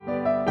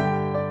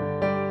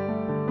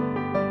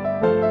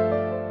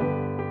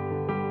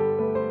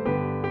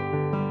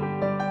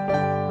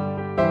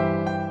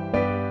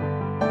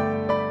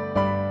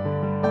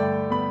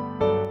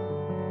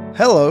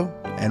Hello,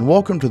 and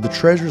welcome to the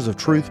Treasures of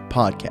Truth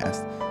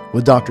podcast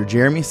with Dr.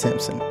 Jeremy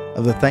Simpson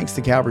of the Thanks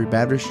to Calvary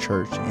Baptist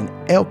Church in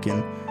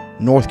Elkin,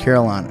 North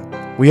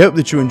Carolina. We hope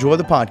that you enjoy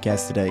the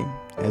podcast today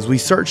as we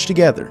search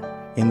together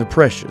in the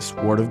precious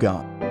Word of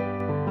God.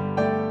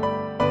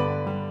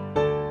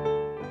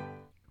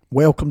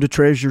 Welcome to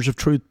Treasures of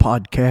Truth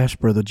podcast.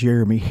 Brother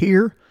Jeremy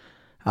here.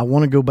 I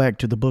want to go back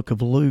to the book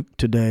of Luke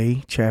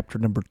today, chapter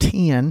number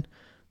 10.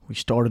 We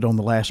started on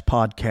the last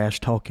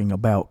podcast talking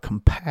about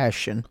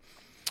compassion.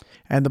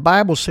 And the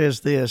Bible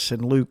says this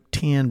in Luke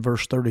 10,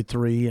 verse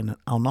 33, and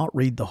I'll not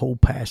read the whole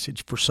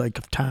passage for sake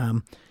of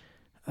time.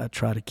 I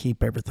try to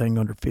keep everything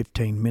under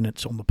 15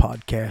 minutes on the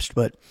podcast,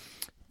 but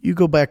you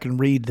go back and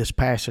read this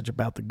passage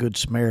about the Good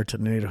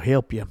Samaritan, and it'll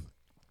help you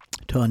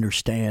to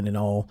understand and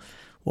all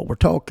what we're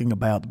talking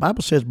about. The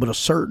Bible says, "But a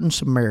certain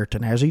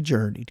Samaritan, as he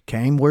journeyed,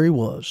 came where he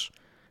was,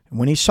 and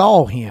when he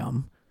saw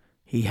him,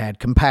 he had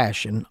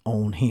compassion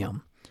on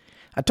him."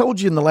 I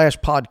told you in the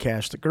last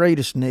podcast, the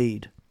greatest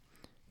need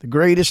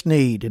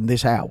in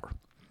this hour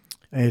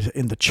is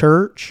in the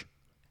church,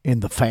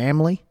 in the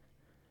family,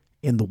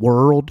 in the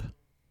world,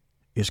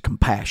 is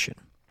compassion.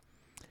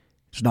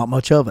 There's not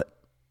much of it.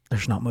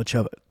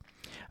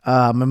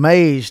 I'm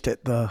amazed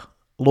at the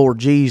Lord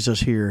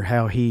Jesus here,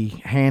 how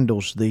he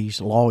handles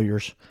these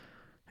lawyers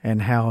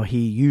and how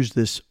he used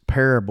this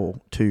parable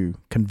to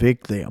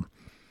convict them.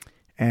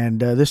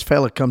 And this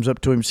fella comes up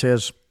to him and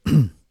says,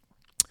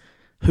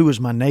 "Who is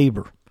my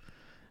neighbor?"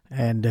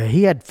 And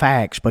he had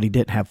facts, but he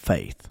didn't have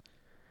faith.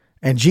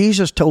 And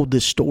Jesus told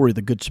this story of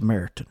the Good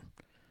Samaritan,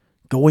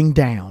 going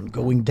down,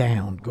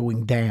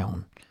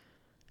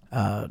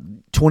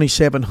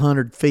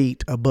 2,700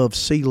 feet above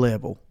sea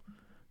level,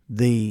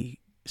 the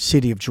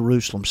city of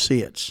Jerusalem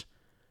sits,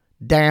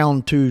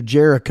 down to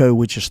Jericho,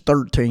 which is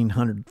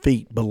 1,300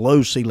 feet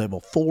below sea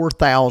level,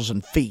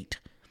 4,000 feet.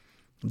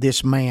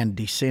 This man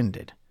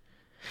descended.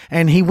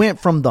 And he went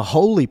from the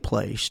holy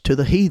place to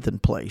the heathen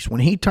place. When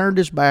he turned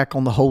his back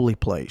on the holy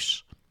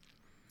place,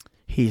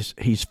 his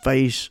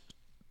face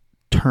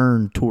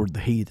turned toward the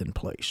heathen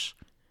place.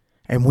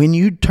 And when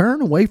you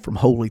turn away from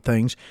holy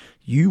things,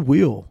 you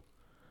will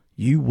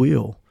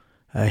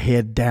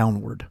head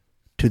downward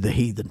to the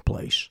heathen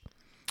place.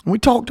 And we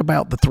talked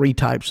about the three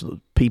types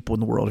of people in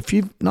the world. If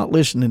you've not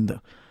listened in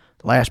the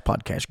last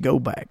podcast, go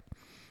back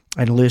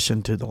and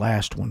listen to the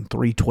last one,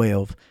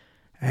 312.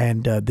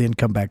 And then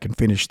come back and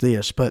finish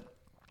this. But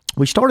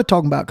we started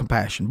talking about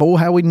compassion. Boy,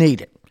 how we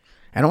need it.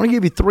 And I want to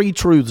give you three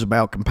truths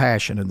about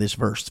compassion in this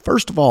verse.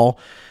 First of all,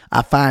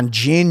 I find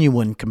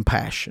genuine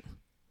compassion.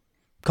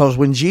 Because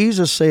when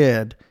Jesus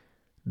said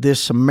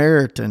this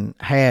Samaritan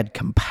had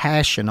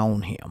compassion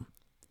on him,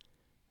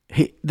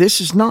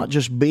 this is not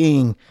just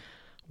being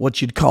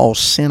what you'd call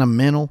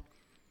sentimental.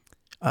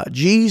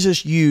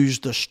 Jesus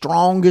used the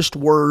strongest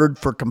word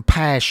for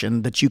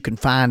compassion that you can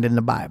find in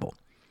the Bible.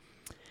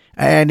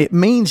 And it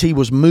means he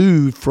was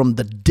moved from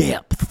the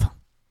depth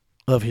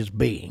of his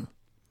being.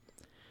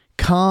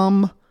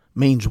 Come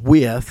means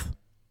with,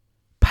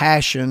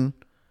 passion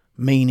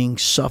meaning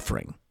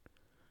suffering.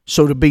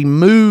 So to be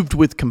moved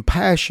with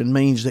compassion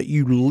means that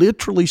you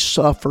literally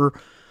suffer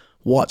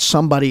what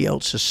somebody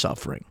else is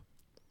suffering,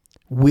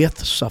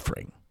 with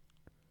suffering.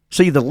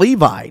 See, the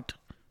Levite,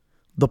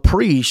 the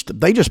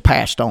priest, they just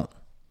passed on.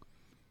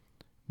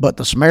 But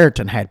the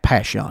Samaritan had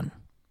passion.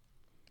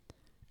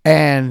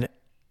 And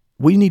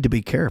we need to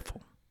be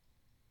careful.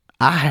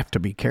 I have to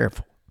be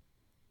careful.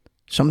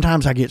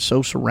 Sometimes I get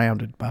so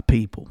surrounded by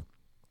people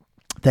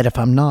that if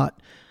I'm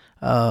not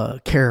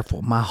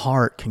careful, my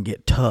heart can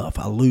get tough.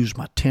 I lose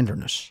my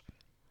tenderness.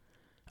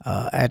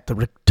 At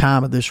the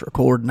time of this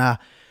recording,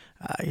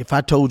 if I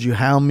told you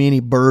how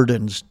many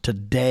burdens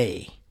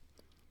today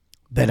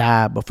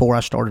before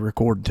I started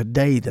recording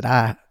today, that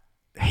I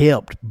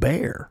helped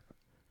bear,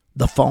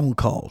 the phone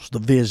calls, the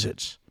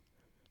visits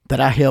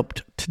that I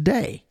helped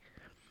today,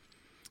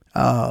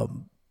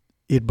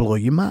 it'd blow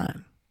your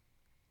mind.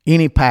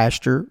 Any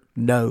pastor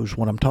knows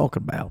what I'm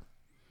talking about.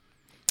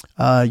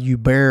 You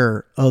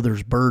bear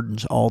others'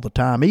 burdens all the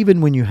time,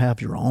 even when you have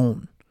your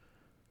own.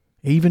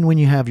 Even when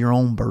you have your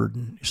own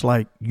burden, it's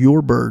like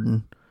your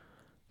burden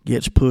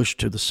gets pushed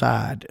to the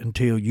side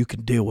until you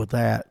can deal with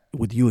that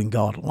with you and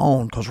God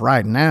alone, because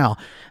right now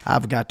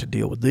I've got to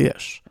deal with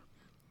this.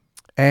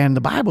 And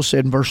the Bible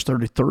said in verse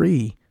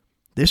 33,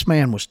 this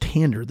man was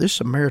tender. This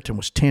Samaritan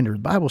was tender. The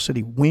Bible said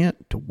he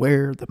went to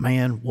where the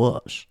man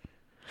was.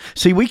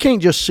 See, we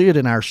can't just sit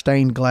in our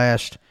stained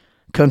glass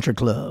country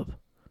club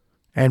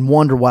and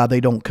wonder why they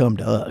don't come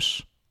to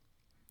us.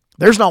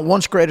 There's not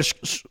one shred of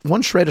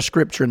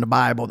scripture in the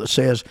Bible that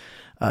says,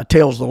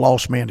 tells the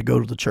lost man to go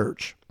to the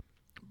church.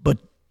 But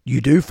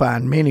you do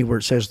find many where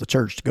it says the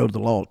church to go to the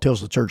lost,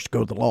 tells the church to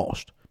go to the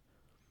lost.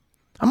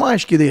 I'm going to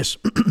ask you this.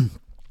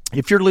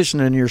 If you're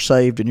listening and you're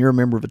saved and you're a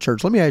member of a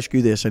church, let me ask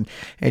you this, and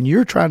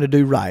you're trying to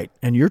do right,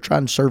 and you're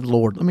trying to serve the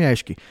Lord, let me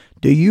ask you,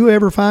 do you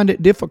ever find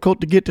it difficult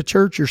to get to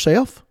church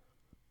yourself?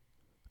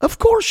 Of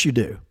course you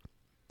do.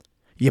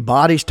 Your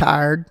body's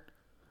tired.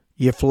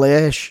 Your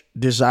flesh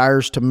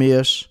desires to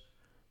miss.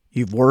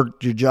 You've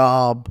worked your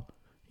job.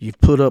 You've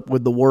put up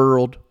with the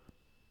world.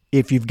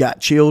 If you've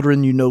got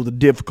children, you know the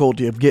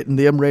difficulty of getting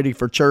them ready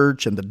for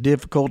church and the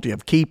difficulty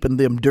of keeping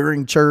them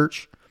during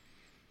church.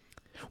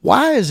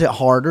 Why is it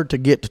harder to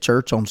get to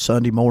church on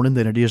Sunday morning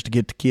than it is to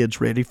get the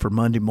kids ready for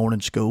Monday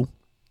morning school?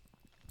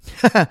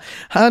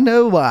 I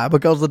know why,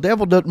 because the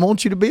devil doesn't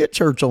want you to be at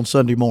church on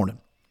Sunday morning.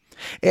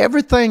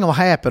 Everything will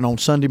happen on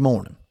Sunday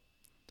morning.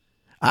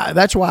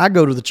 That's why I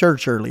go to the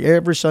church early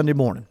every Sunday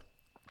morning.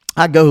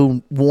 I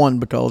go, one,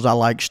 because I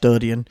like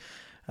studying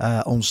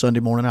on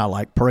Sunday morning. I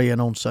like praying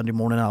on Sunday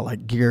morning. I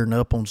like gearing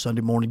up on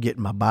Sunday morning,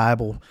 getting my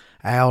Bible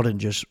out and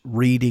just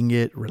reading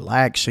it,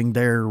 relaxing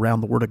there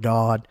around the Word of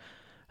God,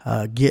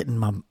 getting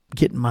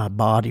my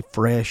body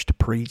fresh to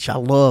preach. I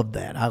love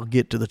that. I'll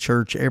get to the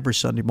church every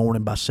Sunday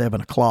morning by 7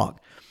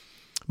 o'clock.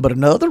 But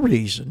another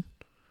reason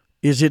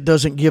is it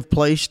doesn't give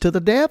place to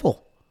the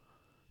devil.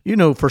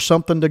 For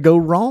something to go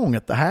wrong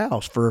at the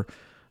house, for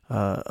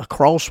a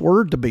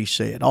crossword to be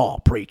said. Oh,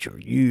 preacher,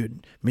 you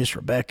and Miss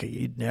Rebecca,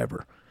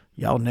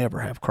 y'all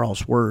never have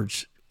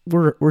crosswords.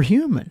 We're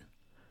human.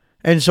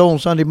 And so on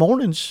Sunday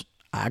mornings,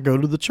 I go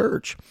to the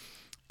church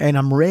and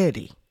I'm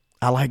ready.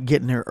 I like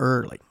getting there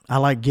early. I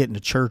like getting to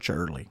church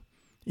early.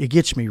 It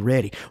gets me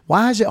ready.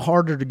 Why is it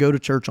harder to go to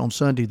church on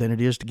Sunday than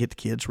it is to get the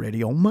kids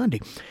ready on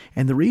Monday?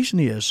 And the reason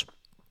is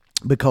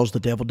because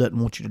the devil doesn't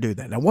want you to do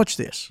that. Now watch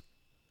this.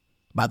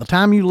 By the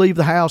time you leave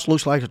the house,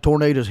 looks like a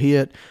tornado's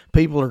hit.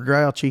 People are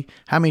grouchy.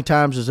 How many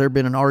times has there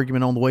been an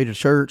argument on the way to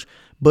church?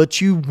 But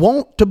you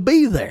want to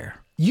be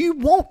there. You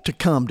want to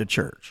come to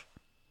church.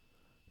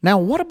 Now,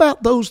 what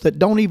about those that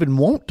don't even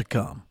want to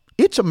come?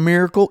 It's a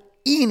miracle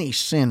any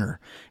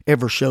sinner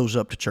ever shows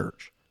up to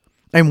church.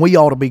 And we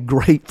ought to be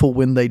grateful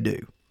when they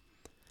do.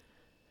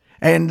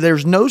 And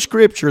there's no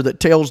scripture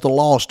that tells the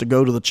lost to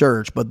go to the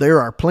church, but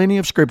there are plenty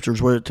of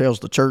scriptures where it tells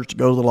the church to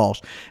go to the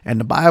lost. And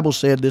the Bible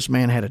said this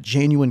man had a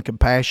genuine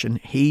compassion.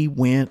 He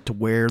went to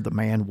where the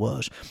man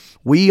was.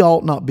 We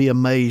ought not be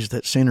amazed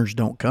that sinners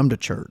don't come to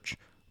church.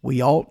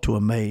 We ought to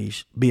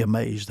be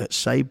amazed that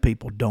saved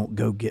people don't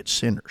go get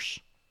sinners.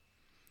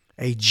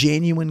 A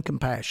genuine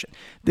compassion.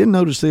 Then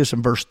notice this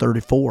in verse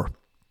 34.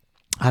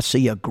 I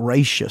see a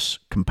gracious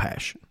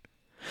compassion.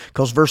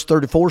 Because verse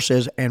 34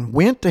 says, and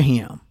went to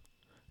him,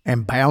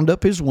 and bound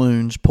up his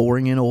wounds,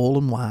 pouring in oil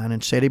and wine,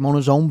 and set him on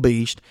his own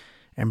beast,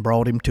 and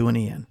brought him to an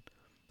inn,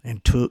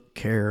 and took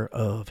care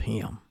of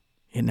him.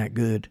 Isn't that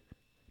good?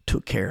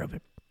 Took care of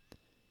him.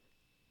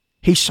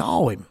 He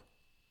saw him.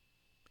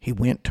 He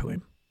went to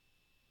him.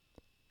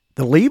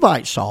 The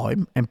Levite saw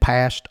him and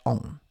passed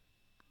on.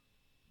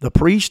 The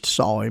priest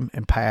saw him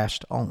and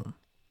passed on.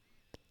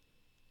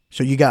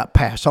 So you got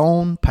pass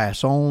on,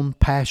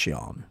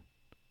 passion.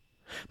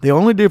 The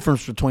only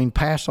difference between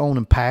pass on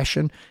and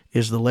passion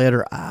is the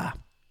letter I.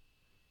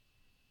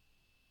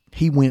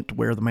 He went to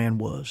where the man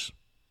was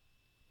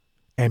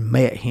and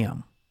met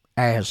him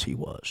as he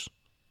was.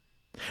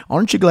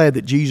 Aren't you glad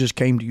that Jesus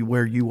came to you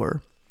where you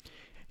were?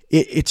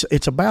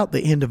 It's about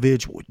the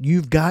individual.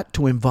 You've got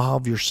to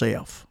involve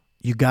yourself.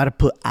 You've got to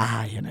put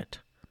I in it.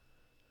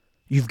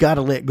 You've got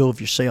to let go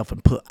of yourself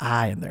and put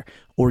I in there,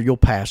 or you'll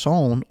pass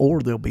on,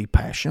 or there'll be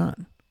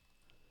passion.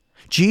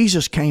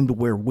 Jesus came to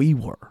where we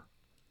were.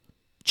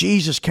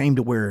 Jesus came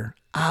to where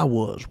I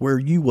was, where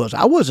you was.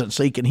 I wasn't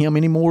seeking him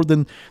any more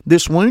than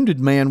this wounded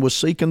man was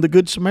seeking the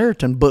Good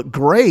Samaritan. But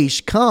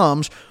grace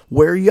comes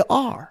where you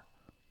are.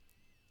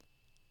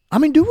 I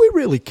mean, do we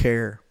really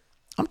care?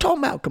 I'm talking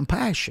about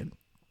compassion.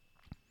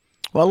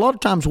 Well, a lot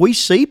of times we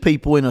see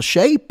people in a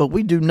shape, but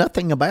we do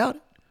nothing about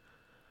it.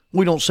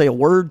 We don't say a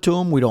word to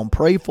them. We don't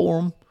pray for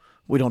them.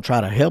 We don't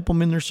try to help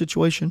them in their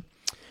situation.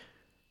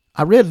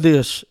 I read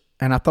this,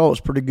 and I thought it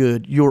was pretty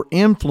good. Your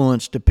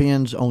influence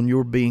depends on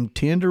your being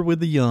tender with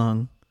the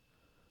young,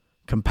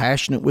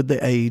 compassionate with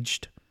the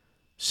aged,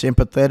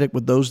 sympathetic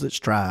with those that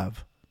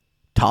strive,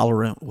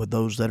 tolerant with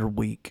those that are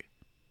weak.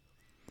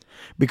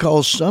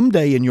 Because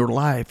someday in your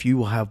life you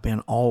will have been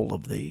all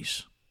of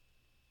these.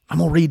 I'm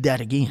going to read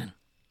that again.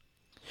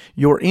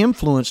 Your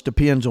influence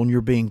depends on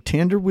your being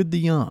tender with the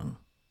young,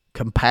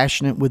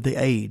 compassionate with the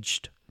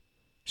aged,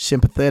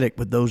 sympathetic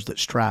with those that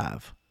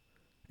strive,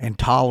 and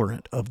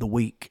tolerant of the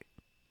weak.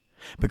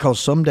 Because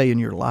someday in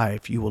your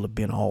life, you will have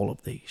been all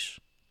of these.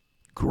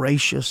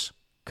 Gracious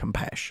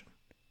compassion.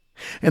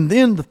 And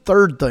then the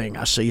third thing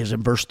I see is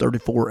in verse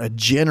 34, a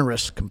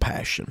generous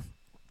compassion.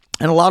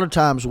 And a lot of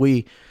times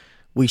we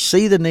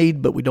see the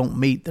need, but we don't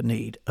meet the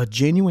need. A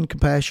genuine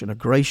compassion, a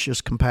gracious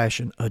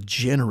compassion, a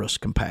generous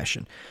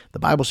compassion. The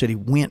Bible said he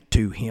went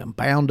to him,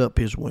 bound up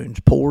his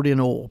wounds, poured in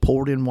oil,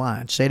 poured in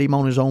wine, set him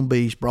on his own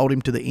beast, brought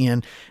him to the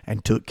inn,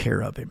 and took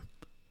care of him.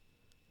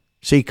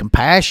 See,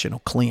 compassion will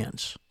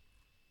cleanse.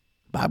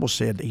 The Bible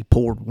said that he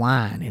poured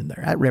wine in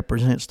there. That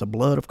represents the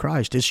blood of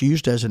Christ. It's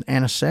used as an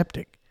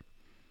antiseptic.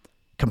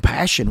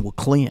 Compassion will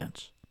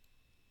cleanse.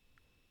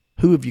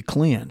 Who have you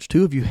cleansed?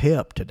 Who have you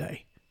helped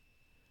today?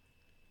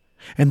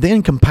 And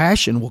then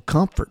compassion will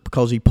comfort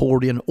because he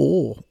poured in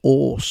oil.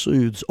 Oil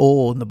soothes.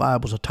 Oil in the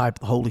Bible is a type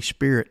of the Holy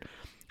Spirit.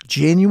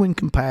 Genuine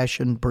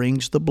compassion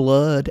brings the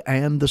blood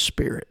and the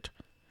Spirit.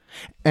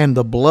 And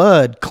the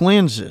blood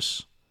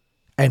cleanses.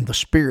 and the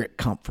Spirit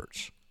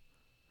comforts.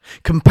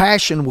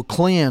 Compassion will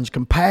cleanse.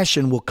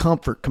 Compassion will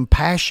comfort.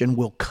 Compassion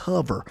will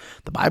cover.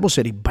 The Bible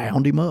said he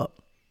bound him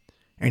up,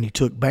 and he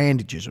took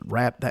bandages and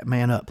wrapped that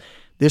man up.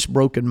 This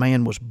broken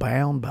man was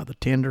bound by the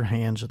tender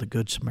hands of the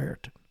Good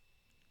Samaritan.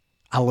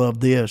 I love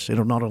this.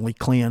 It'll not only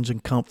cleanse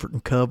and comfort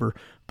and cover,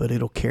 but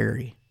it'll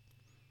carry.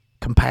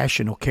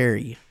 Compassion will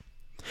carry you.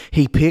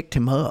 He picked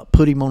him up,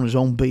 put him on his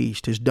own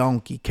beast, his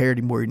donkey, carried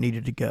him where he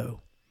needed to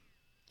go.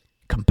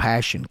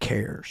 Compassion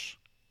cares.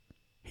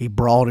 He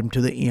brought him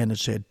to the inn and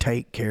said,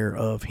 take care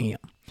of him.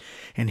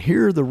 And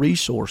here are the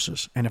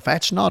resources. And if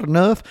that's not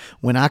enough,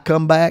 when I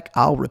come back,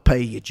 I'll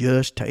repay you.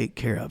 Just take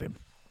care of him.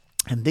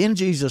 And then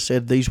Jesus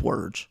said these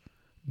words,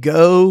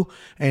 go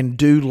and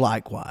do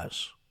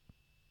likewise.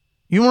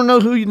 You want to know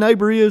who your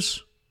neighbor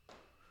is?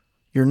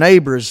 Your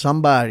neighbor is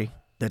somebody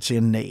that's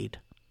in need.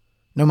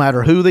 No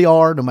matter who they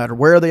are, no matter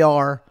where they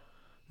are,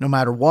 no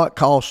matter what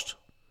cost,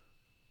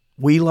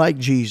 we, like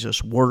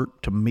Jesus,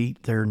 work to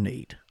meet their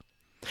need.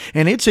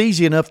 And it's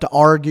easy enough to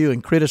argue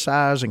and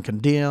criticize and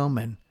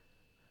condemn,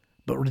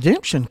 but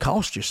redemption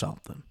costs you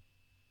something.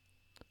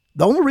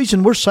 The only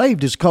reason we're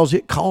saved is because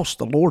it cost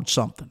the Lord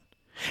something.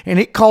 And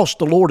it cost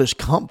the Lord his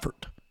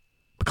comfort,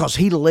 because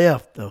he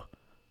left the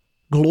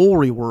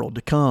glory world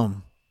to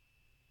come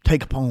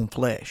take upon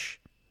flesh.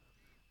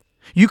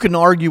 You can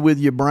argue with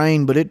your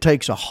brain, but it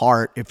takes a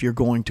heart if you're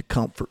going to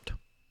comfort.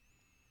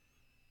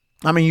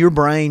 I mean, your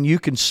brain, you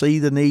can see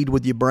the need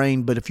with your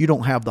brain, but if you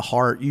don't have the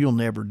heart, you'll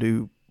never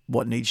do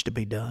what needs to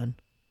be done.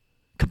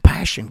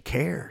 Compassion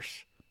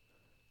cares.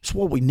 It's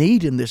what we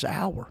need in this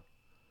hour.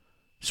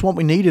 It's what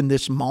we need in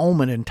this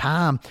moment in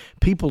time.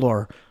 People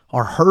are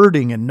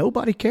hurting and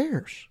nobody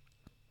cares.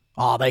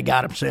 Oh, they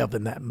got themselves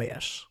in that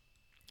mess.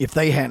 If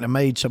they hadn't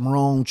made some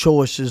wrong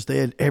choices,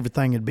 then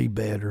everything would be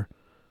better.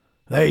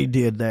 They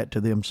did that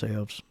to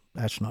themselves.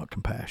 That's not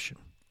compassion.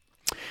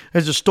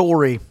 There's a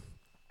story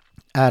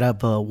out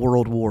of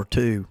World War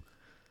II.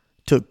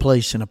 Took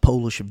place in a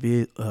Polish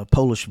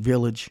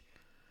village.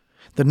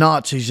 The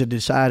Nazis had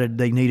decided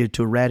they needed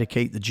to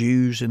eradicate the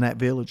Jews in that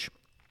village,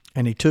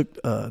 and they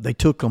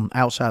took them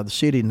outside the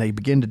city, and they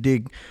began to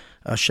dig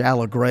a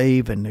shallow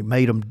grave, and they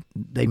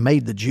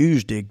made the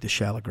Jews dig the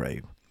shallow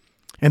grave.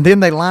 And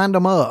then they lined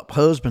them up,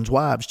 husbands,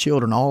 wives,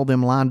 children, all of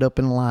them lined up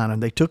in a line,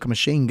 and they took a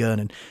machine gun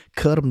and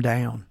cut them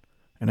down.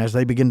 And as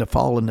they began to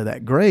fall into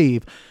that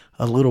grave,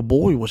 a little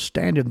boy was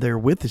standing there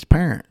with his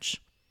parents.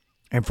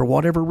 And for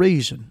whatever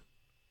reason,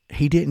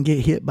 he didn't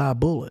get hit by a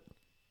bullet.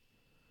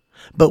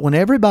 But when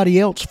everybody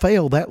else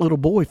fell, that little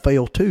boy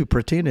fell too,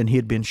 pretending he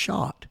had been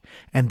shot.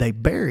 And they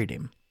buried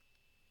him.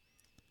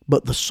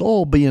 But the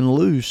soil being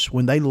loose,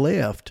 when they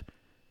left,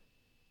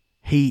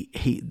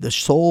 the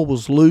soil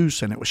was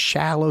loose and it was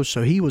shallow,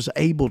 so he was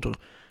able to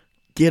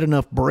get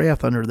enough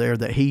breath under there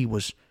that he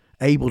was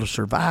able to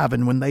survive.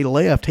 And when they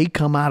left, he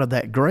come out of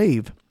that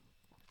grave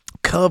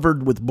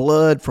covered with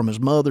blood from his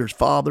mother, his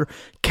father,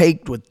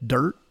 caked with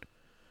dirt.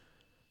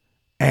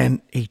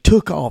 And he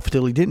took off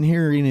till he didn't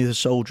hear any of the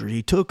soldiers.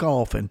 He took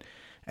off and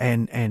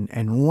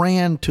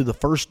ran to the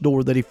first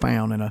door that he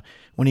found. And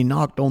when he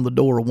knocked on the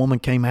door, a woman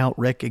came out,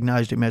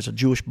 recognized him as a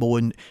Jewish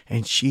boy,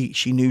 and she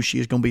knew she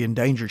was going to be in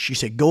danger. She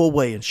said, "Go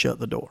away," and shut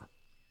the door.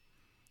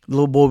 The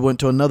little boy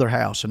went to another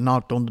house and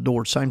knocked on the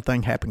door. Same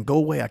thing happened. "Go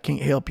away, I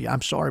can't help you.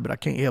 I'm sorry, but I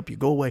can't help you.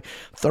 Go away."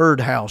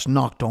 Third house,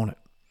 knocked on it.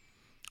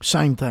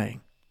 Same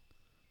thing.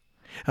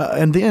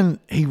 And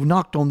then he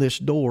knocked on this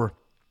door,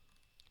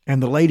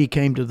 and the lady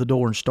came to the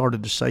door and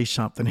started to say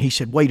something. He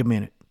said, "Wait a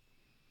minute.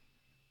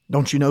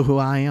 Don't you know who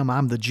I am?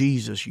 I'm the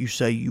Jesus you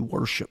say you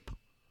worship."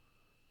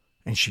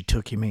 And she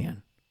took him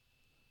in.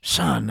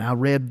 Son, I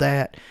read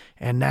that,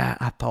 and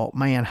I thought,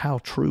 man, how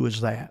true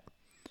is that?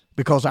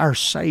 Because our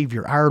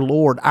Savior, our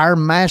Lord, our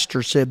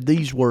Master said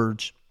these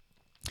words,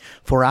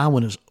 "For I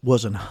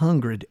was an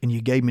hungered, and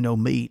you gave me no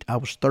meat. I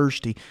was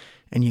thirsty,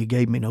 and you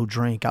gave me no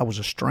drink. I was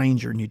a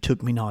stranger, and you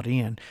took me not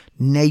in.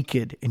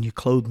 Naked, and you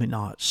clothed me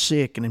not.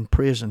 Sick and in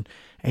prison,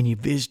 and you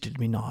visited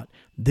me not.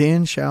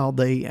 Then shall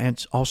they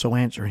also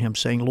answer him,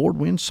 saying, Lord,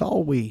 when saw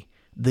we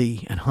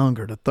thee and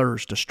hungered,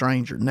 athirst, a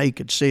stranger,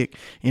 naked, sick,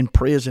 in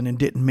prison, and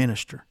didn't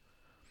minister?"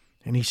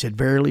 And he said,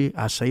 "Verily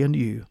I say unto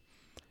you,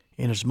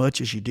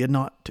 inasmuch as you did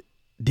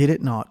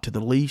it not to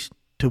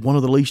one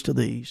of the least of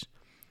these,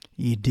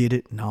 ye did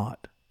it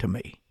not to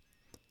me."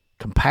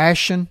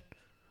 Compassion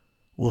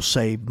will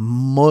save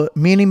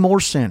many more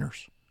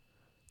sinners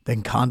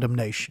than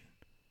condemnation.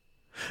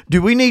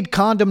 Do we need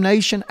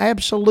condemnation?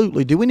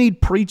 Absolutely. Do we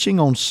need preaching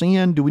on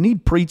sin? Do we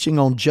need preaching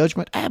on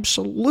judgment?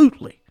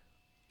 Absolutely.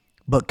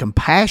 But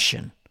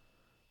compassion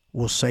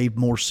will save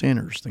more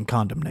sinners than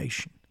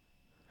condemnation.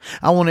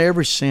 I want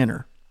every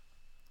sinner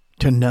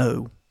to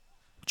know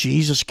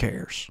Jesus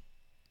cares.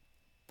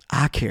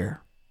 I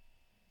care.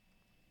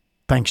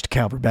 Thanks to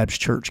Calvary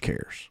Baptist Church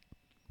cares.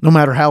 No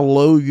matter how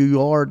low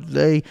you are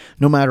today,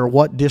 no matter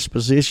what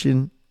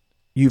disposition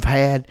you've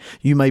had,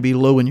 you may be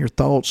low in your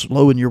thoughts,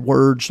 low in your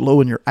words, low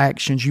in your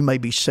actions. You may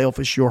be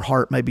selfish. Your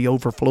heart may be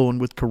overflowing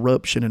with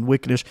corruption and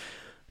wickedness.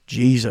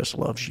 Jesus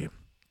loves you.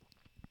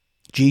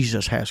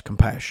 Jesus has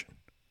compassion.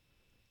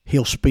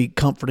 He'll speak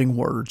comforting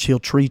words. He'll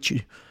treat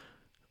you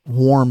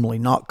warmly,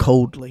 not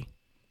coldly.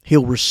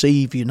 He'll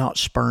receive you, not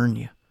spurn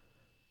you.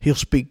 He'll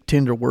speak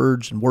tender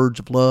words and words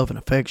of love and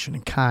affection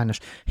and kindness.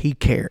 He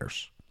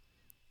cares.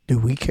 Do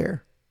we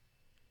care?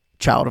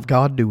 Child of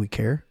God, do we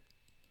care?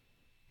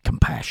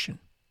 Compassion.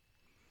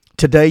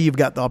 Today you've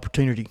got the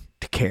opportunity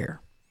to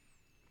care.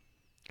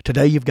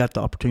 Today you've got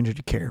the opportunity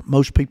to care.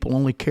 Most people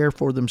only care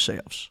for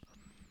themselves.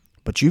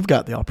 But you've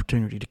got the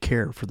opportunity to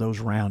care for those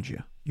around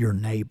you, your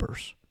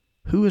neighbors.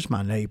 Who is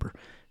my neighbor?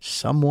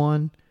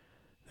 Someone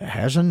that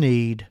has a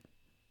need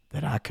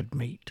that I could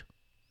meet.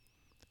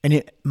 And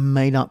it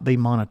may not be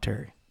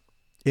monetary.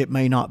 It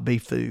may not be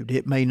food.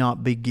 It may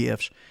not be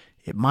gifts.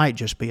 It might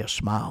just be a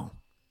smile.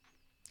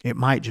 It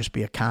might just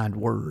be a kind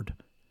word.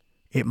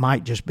 It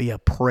might just be a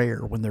prayer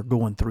when they're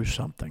going through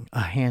something,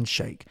 a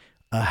handshake,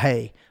 a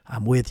hey,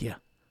 I'm with you.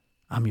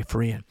 I'm your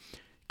friend.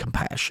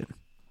 Compassion.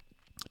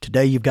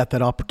 Today you've got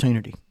that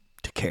opportunity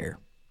to care.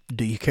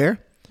 Do you care?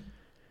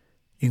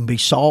 You can be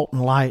salt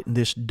and light in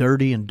this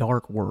dirty and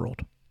dark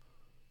world.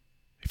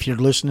 If you're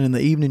listening in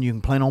the evening, you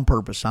can plan on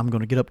purpose. I'm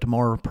going to get up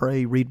tomorrow,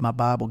 pray, read my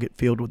Bible, get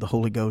filled with the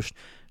Holy Ghost,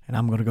 and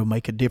I'm going to go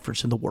make a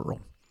difference in the world.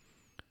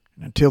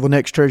 And until the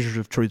next Treasures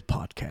of Truth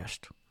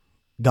podcast,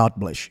 God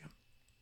bless you.